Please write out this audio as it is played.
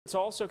It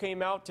also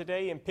came out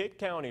today in Pitt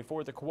County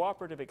for the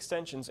Cooperative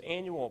Extension's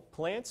annual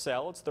plant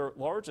sale. It's their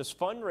largest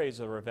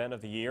fundraiser event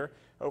of the year.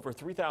 Over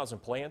 3,000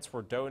 plants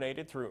were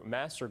donated through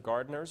master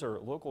gardeners or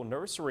local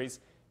nurseries.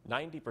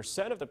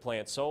 90% of the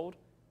plants sold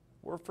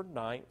were for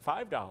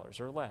 $5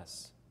 or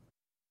less.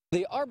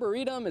 The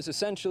Arboretum is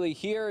essentially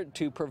here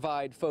to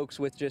provide folks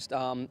with just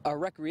a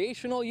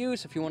recreational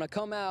use, if you want to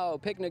come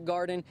out, picnic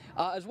garden,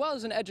 as well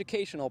as an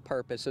educational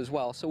purpose as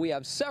well. So we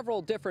have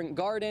several different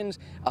gardens,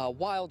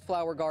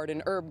 wildflower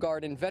garden, herb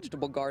garden,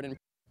 vegetable garden.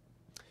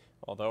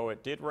 Although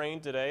it did rain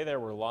today, there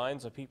were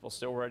lines of people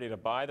still ready to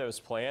buy those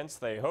plants.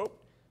 They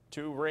hope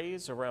to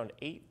raise around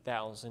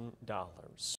 $8,000.